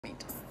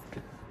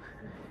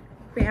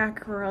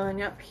back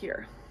run up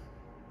here.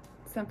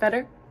 Is that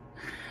better?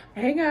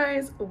 Hey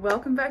guys,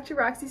 welcome back to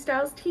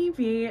Roxystylezz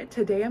TV.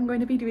 Today I'm going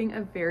to be doing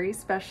a very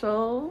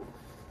special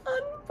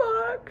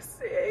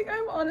unboxing.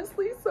 I'm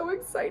honestly so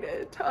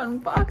excited to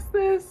unbox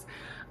this.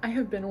 I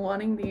have been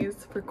wanting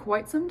these for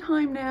quite some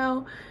time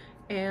now,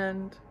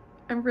 and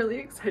I'm really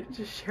excited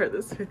to share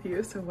this with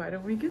you. So why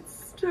don't we get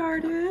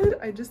started?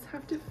 I just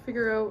have to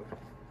figure out,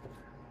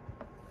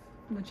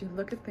 would you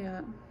look at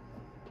that?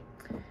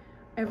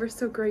 Ever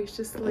so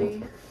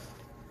graciously.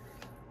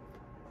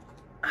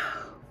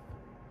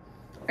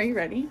 Are you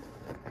ready?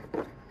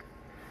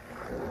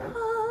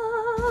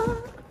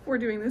 We're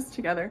doing this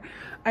together.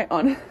 I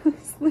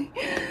honestly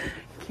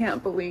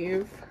can't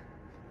believe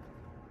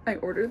I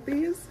ordered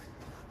these,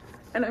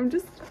 and I'm so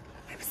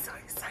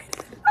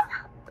excited.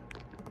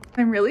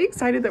 I'm really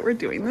excited that we're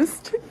doing this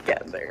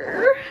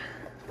together.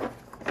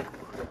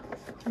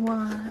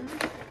 1,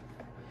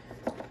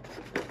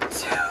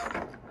 2.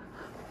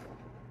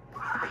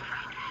 Are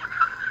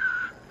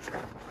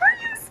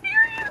you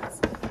serious?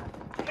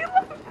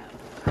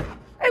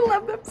 I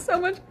love them so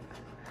much.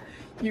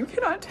 You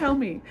cannot tell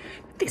me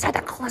these are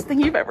the coolest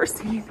thing you've ever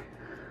seen.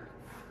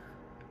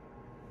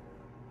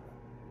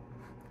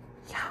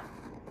 Yeah.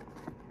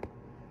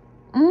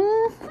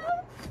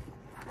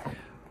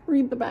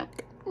 Read the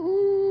back.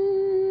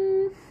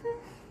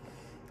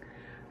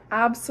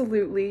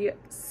 Absolutely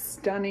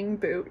stunning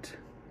boot.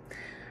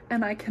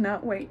 And I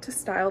cannot wait to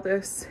style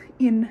this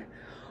in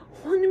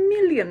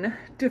 1,000,000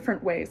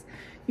 different ways.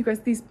 You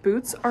guys, these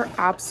boots are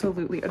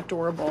absolutely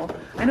adorable.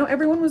 I know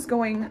everyone was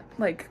going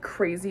like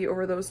crazy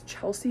over those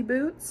Chelsea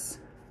boots.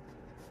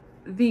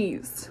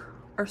 These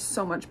are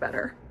so much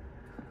better.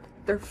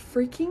 They're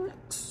freaking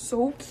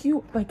so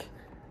cute. Like,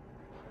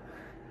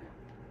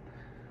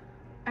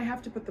 I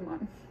have to put them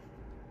on.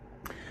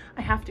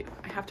 I have to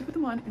put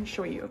them on and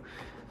show you.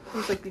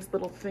 There's like these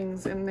little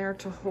things in there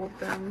to hold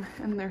them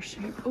and their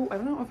shape. Oh, I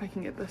don't know if I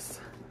can get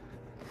this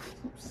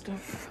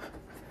stuff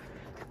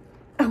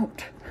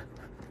out.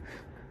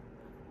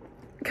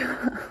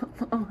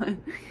 Come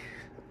on.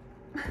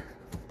 I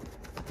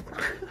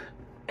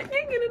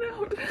can't get it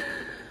out.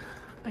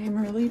 I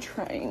am really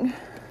trying.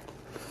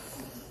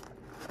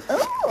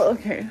 Oh,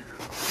 okay.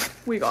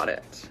 We got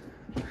it.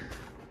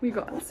 We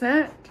got it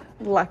set.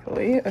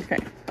 Luckily. Okay.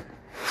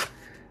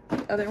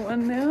 The other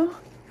one now.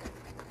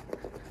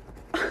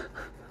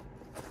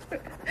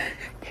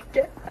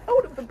 Get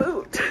out of the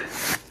boot.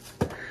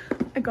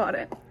 I got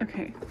it.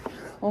 Okay.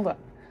 Hold up.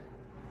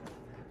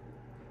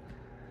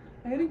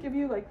 I gotta give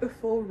you like the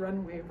full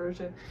runway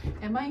version.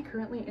 Am I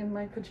currently in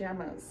my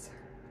pajamas?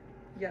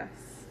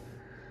 Yes.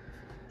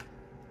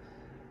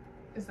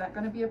 Is that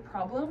gonna be a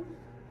problem?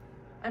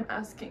 I'm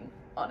asking,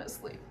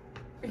 honestly,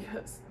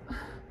 because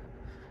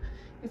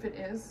if it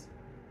is,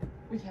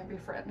 we can't be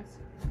friends.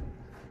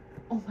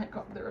 Oh my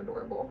god, they're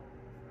adorable.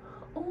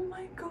 Oh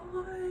my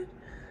god.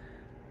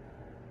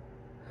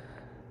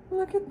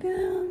 Look at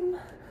them.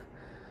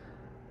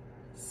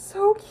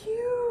 So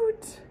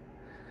cute.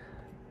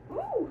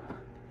 Ooh.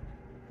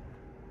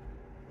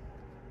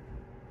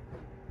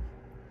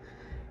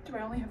 Do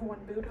I only have one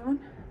boot on?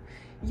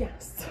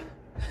 Yes.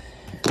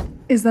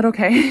 Is that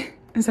okay?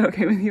 Is that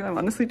okay with you? I'm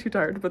honestly too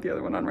tired to put the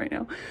other one on right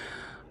now.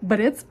 But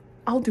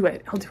I'll do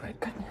it. I'll do it.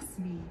 Goodness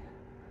me.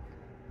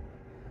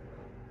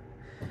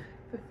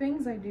 The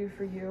things I do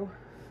for you,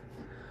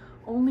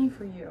 only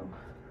for you,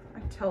 I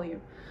tell you.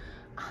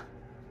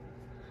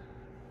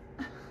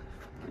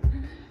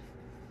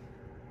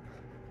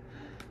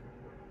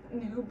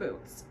 New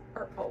boots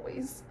are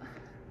always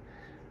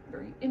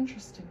very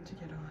interesting to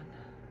get on,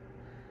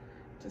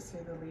 to say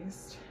the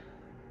least.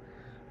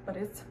 But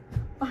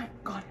I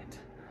got it.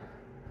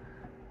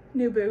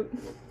 New boot.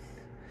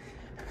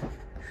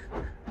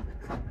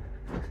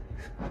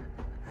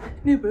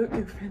 New boot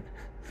goofing.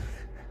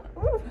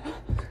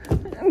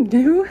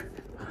 New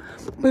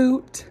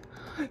boot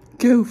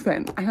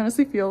goofing. I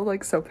honestly feel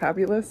like so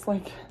fabulous.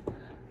 Like,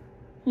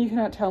 you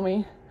cannot tell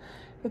me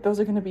that those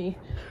are gonna be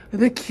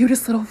the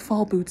cutest little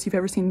fall boots you've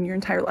ever seen in your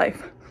entire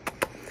life.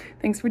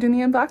 Thanks for doing the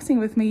unboxing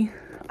with me.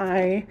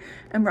 I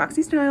am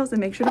Roxystylezz,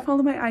 and make sure to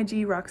follow my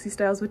IG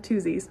Roxystylezz with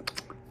 2 Z's.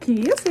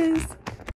 Kisses.